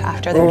picking up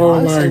after their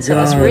dogs. And so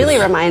this really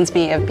reminds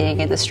me of being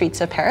in the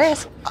streets of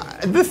Paris.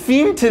 The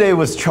theme today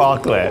was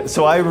chocolate,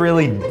 so I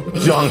really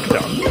dunked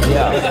them.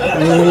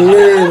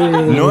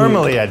 Yeah.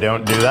 Normally I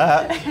don't do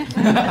that.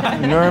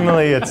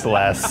 Normally it's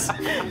less.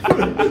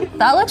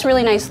 That looks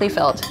really nicely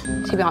filled,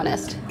 to be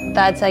honest.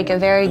 That's like a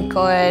very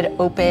good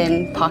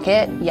open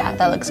pocket. Yeah,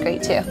 that looks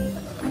great too.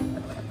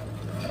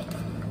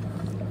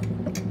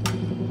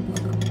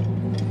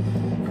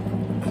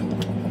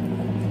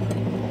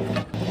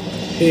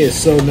 He is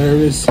so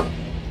nervous.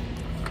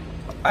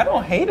 I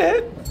don't hate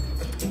it.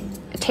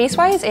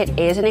 Taste-wise, it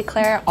is an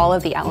eclair. All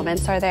of the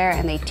elements are there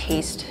and they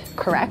taste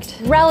correct.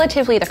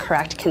 Relatively the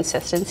correct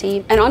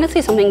consistency. And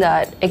honestly, something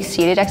that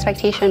exceeded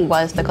expectation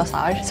was the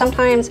glaçage.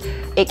 Sometimes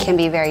it can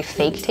be very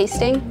fake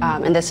tasting,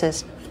 and this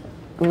is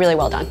Really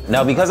well done.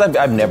 Now, because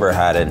I've never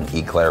had an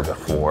eclair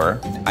before,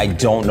 I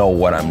don't know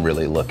what I'm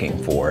really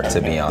looking for, to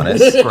be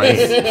honest.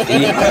 Great.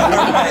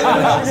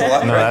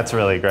 No, that's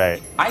really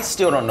great. I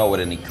still don't know what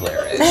an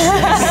eclair is.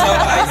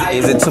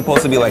 Is it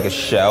supposed to be like a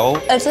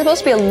shell? It's supposed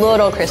to be a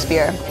little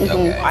crispier.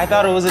 Okay. I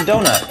thought it was a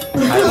donut.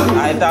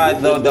 I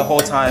thought the whole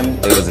time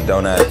it was a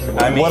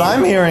donut. I mean, what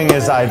I'm hearing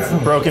is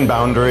I've broken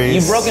boundaries.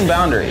 You've broken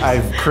boundaries.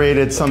 I've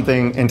created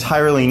something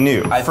entirely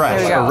new,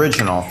 fresh,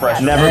 original,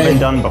 never been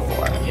done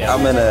before. Yeah.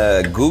 I'm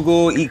gonna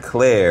Google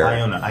eclair.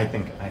 I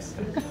think I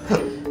said.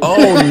 Oh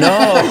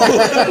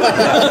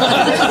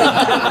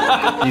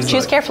no!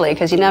 Choose carefully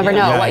because you never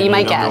know what you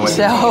might get.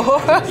 So.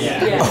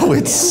 Oh,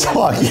 it's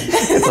soggy.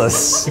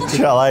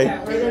 Shall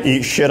I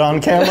eat shit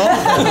on camera?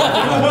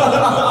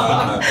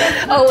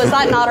 Oh, was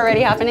that not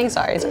already happening?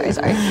 Sorry.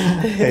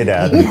 Hey,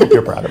 Dad,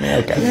 you're proud of me.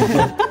 Okay.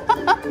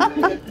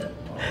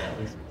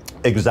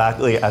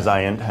 Exactly as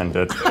I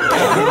intended.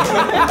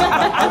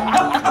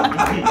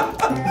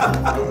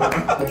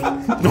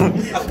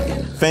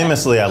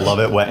 Famously, I love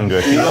it wet and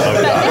gushy.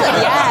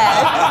 Yeah.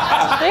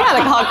 We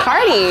gotta call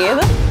Cardi.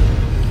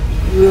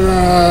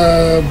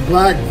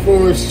 Black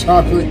Forest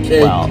chocolate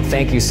cake. Well,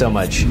 thank you so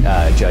much,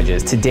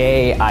 judges.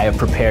 Today, I have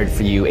prepared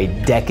for you a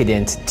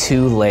decadent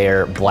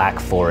 2-layer Black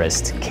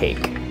Forest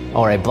cake,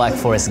 or a Black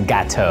Forest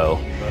gâteau.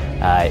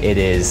 It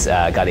is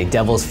got a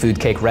devil's food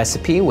cake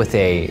recipe with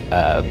a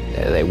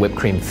whipped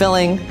cream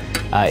filling.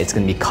 It's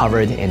going to be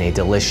covered in a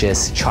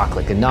delicious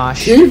chocolate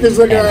ganache and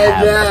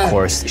have, of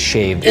course,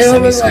 shaved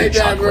semi-sweet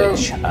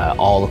chocolate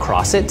all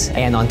across it.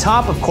 And on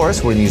top, of course,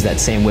 we're going to use that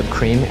same whipped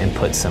cream and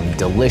put some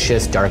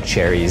delicious dark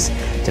cherries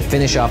to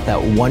finish off that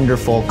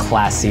wonderful,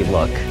 classy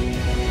look.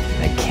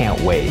 And I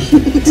can't wait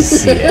to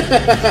see it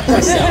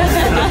myself.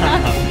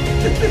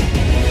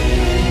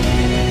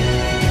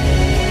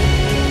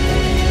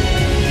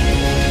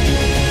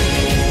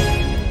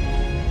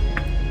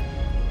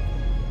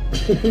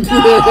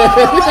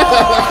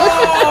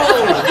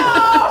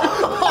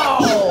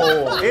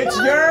 It's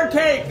your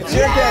cake. It's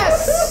your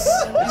cake.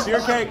 It's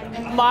your cake.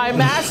 My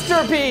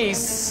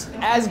masterpiece,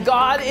 as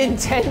God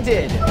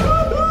intended.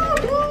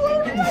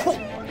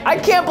 I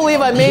can't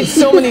believe I made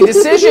so many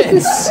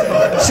decisions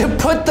to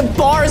put the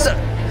bars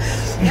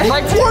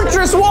like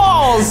fortress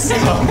walls.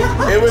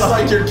 It was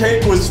like your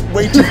cake was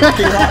way too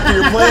fucking hot for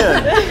your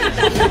plan.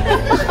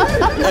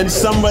 And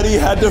somebody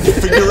had to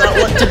figure out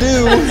what to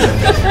do.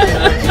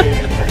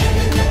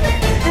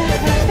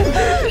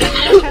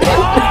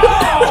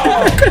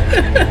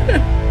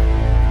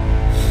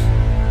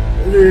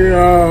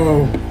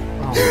 Yo.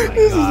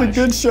 This is a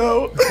good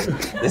show.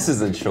 This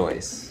is a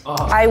choice.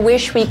 I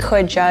wish we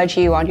could judge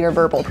you on your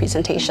verbal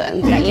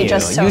presentation. Thank you.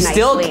 Just so you nicely.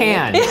 still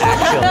can,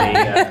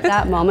 actually.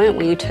 That moment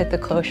when you took the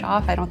cloche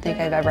off, I don't think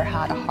I've ever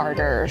had a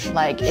harder,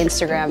 like,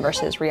 Instagram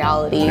versus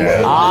reality.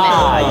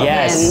 Ah,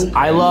 yes.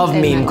 I love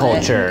meme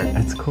culture.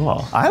 That's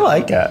cool. I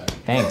like it.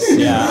 Thanks.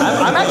 Yeah,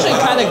 I'm actually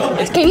kind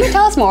of. Can you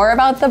tell us more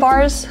about the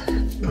bars?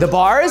 The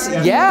bars?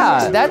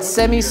 Yeah, that's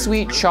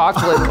semi-sweet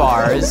chocolate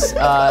bars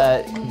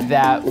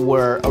that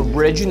were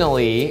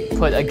originally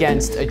put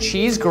against a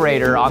cheese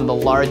grater on the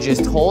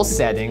largest hole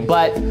setting,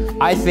 but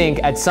I think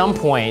at some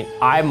point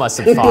I must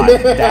have thought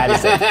that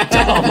is a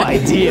dumb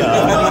idea.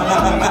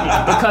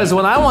 Because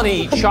when I want to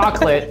eat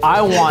chocolate,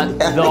 I want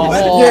the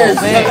whole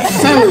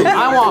thing.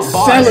 I want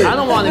bars. I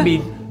don't want to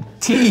be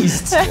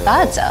teased.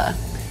 That's a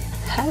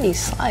heavy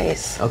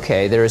slice.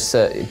 Okay, there's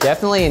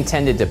definitely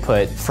intended to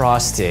put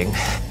frosting.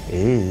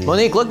 Ooh.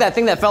 Monique, look, that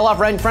thing that fell off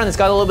right in front, it's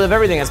got a little bit of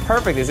everything. It's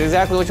perfect. It's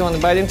exactly what you want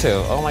to bite into.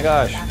 Oh my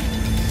gosh.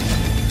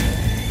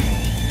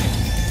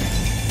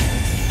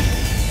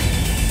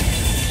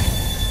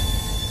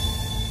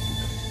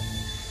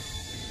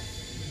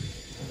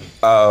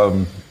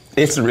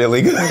 It's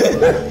really good.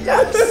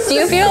 Do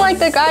you feel like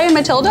the guy in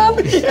Matilda?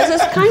 This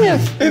is kind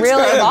of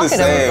really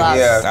evocative of us.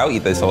 Yeah, I'll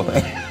eat this whole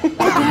thing.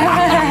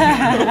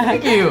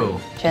 Thank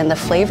you. And the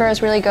flavor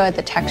is really good,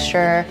 the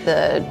texture,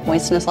 the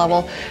moistness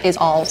level is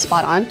all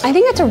spot on. I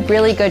think it's a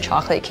really good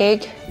chocolate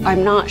cake.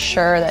 I'm not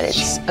sure that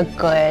it's a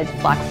good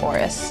Black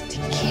Forest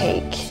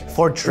cake.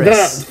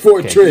 Fortress.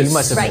 Fortress. Okay, you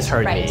must have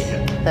misheard me.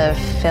 The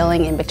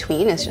filling in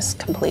between is just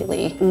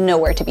completely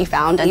nowhere to be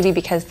found, maybe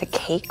because the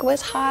cake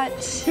was hot.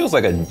 Feels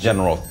like a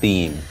general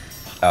theme,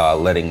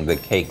 letting the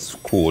cakes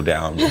cool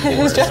down before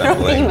General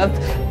assembling. theme of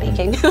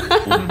baking.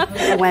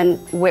 When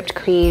whipped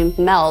cream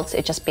melts,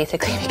 it just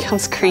basically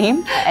becomes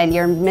cream, and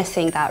you're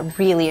missing that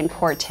really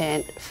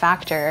important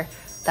factor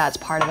that's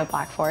part of a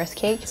Black Forest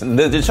cake.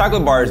 The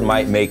chocolate bars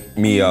might make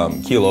me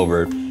keel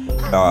over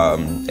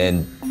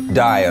and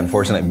die,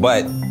 unfortunately,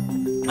 but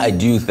I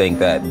do think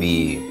that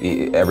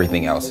the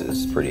everything else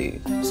is pretty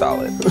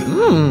solid.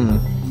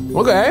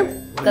 Okay.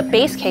 The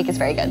base cake is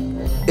very good.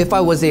 If I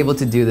was able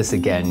to do this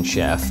again,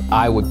 Chef,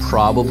 I would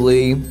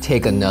probably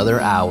take another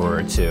hour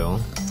or two,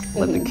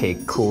 let the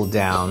cake cool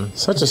down.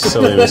 Such a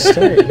silly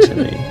mistake to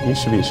me. You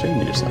should be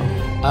ashamed of yourself.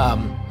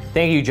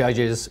 Thank you,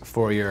 judges,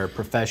 for your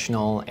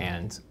professional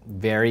and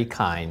very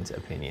kind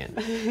opinion.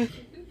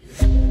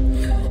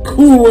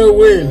 Who will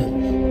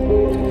win?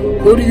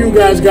 Who do you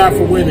guys got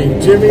for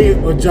winning, Jimmy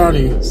or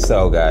Jonny?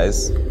 So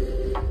guys,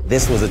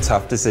 this was a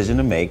tough decision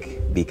to make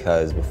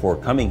because before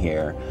coming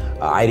here,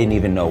 I didn't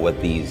even know what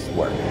these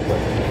were.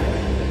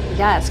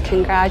 Yes,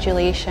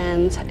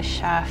 congratulations,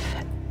 chef.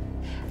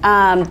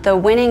 The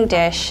winning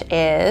dish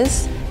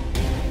is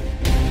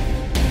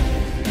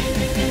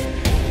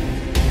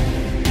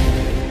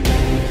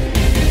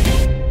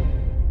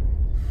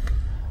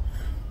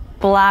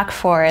Black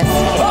Forest.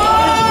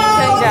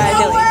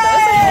 Congratulations.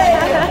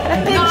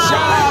 Good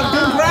job,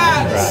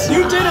 congrats!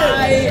 You did it!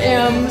 I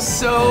am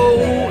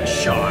so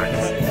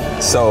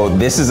shocked. So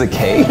this is a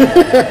cake,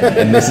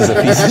 and this is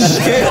a piece of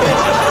shit.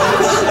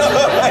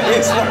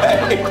 It's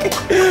like,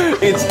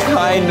 it's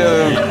kind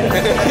of...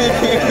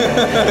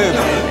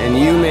 And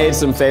you made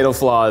some fatal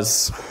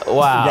flaws.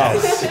 Wow.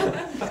 Yes.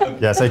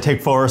 Yes, I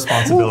take full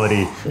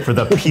responsibility for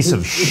the piece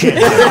of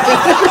shit.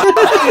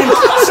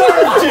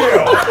 Served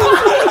you!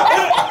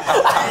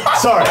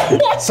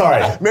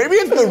 Sorry. Maybe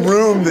it's the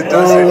room that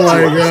does it. Oh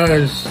my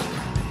gosh.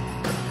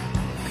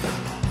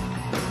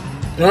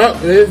 Oh,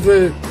 there's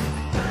the...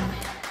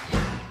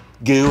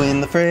 Goo in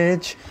the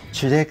fridge,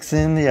 chicks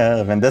in the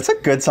oven. That's a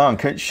good song.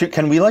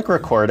 Can we like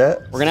record it?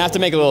 We're gonna have to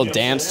make a little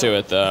dance to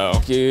it though.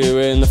 Goo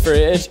in the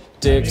fridge,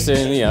 dicks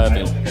in the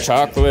oven,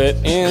 chocolate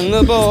in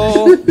the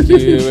bowl.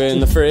 Goo in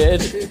the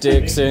fridge,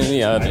 dicks in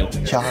the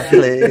oven,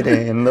 chocolate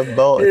in the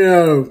bowl.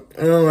 Yo,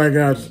 oh my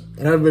gosh,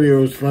 that video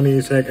was funny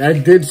as heck. I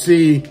did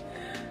see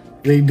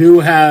they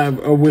do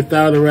have a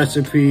without a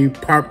recipe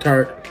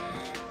Pop-Tart.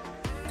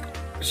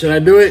 Should I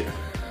do it?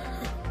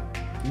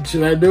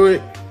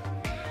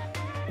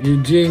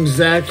 Eugene,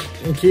 Zach,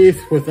 and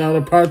Keith without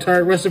a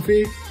Pop-Tart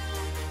recipe?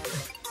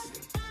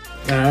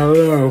 I don't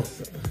know.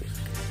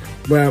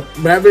 But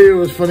that video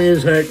was funny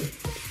as heck.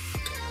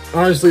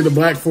 Honestly, the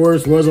Black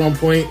Forest was on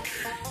point.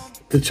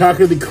 The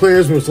chocolate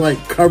eclairs was like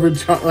covered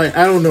chocolate. Like,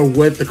 I don't know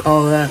what to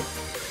call that.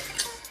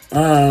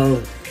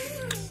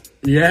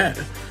 Yeah.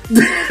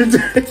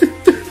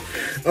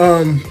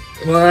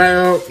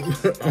 Well,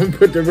 I'll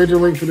put the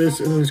original link for this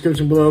in the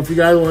description below. If you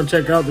guys want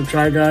to check out the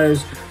Try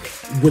Guys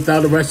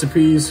without the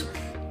recipes,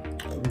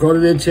 go to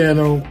their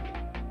channel.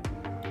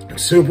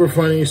 Super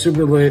funny,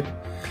 super lit.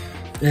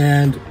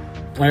 And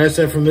like I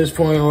said, from this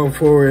point on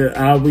forward,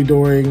 I'll be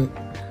doing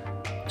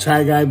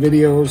Try Guy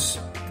videos.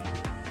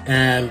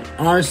 And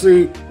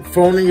honestly,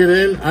 phoning it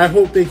in, I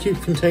hope they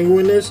keep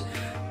continuing this.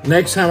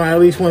 Next time, I at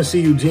least want to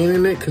see Eugene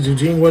in it, because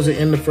Eugene wasn't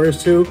in the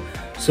first two.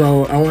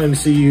 So I wanted to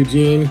see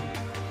Eugene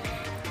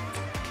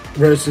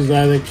versus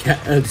either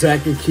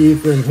Zach and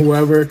Keith and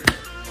whoever.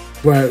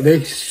 But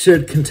they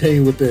should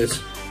continue with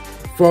this.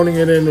 Phoning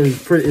it in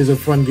is a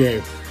fun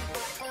game.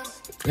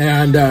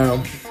 And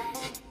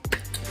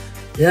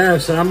yeah,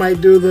 so I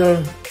might do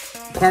the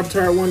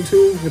Pop-Tart one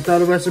too,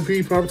 without a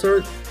recipe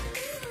Pop-Tart.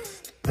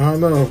 I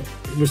don't know.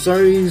 But some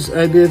of these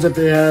ideas that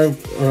they have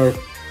are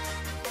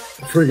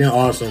freaking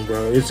awesome,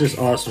 bro. It's just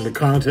awesome. The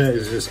content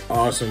is just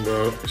awesome,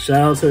 bro.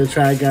 Shout out to the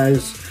Try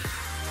Guys.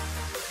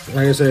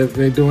 Like I said,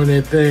 they're doing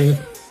their thing.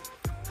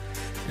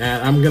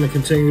 And I'm going to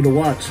continue to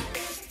watch.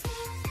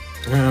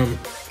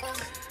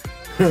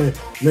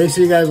 Make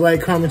sure you guys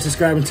like, comment,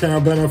 subscribe, and turn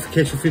on bell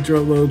notification for future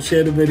uploads.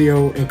 Share the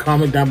video and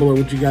comment down below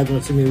what you guys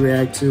want to see me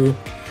react to.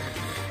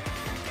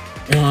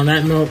 And on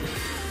that note,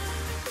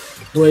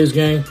 Blaze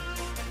Gang,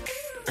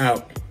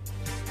 out.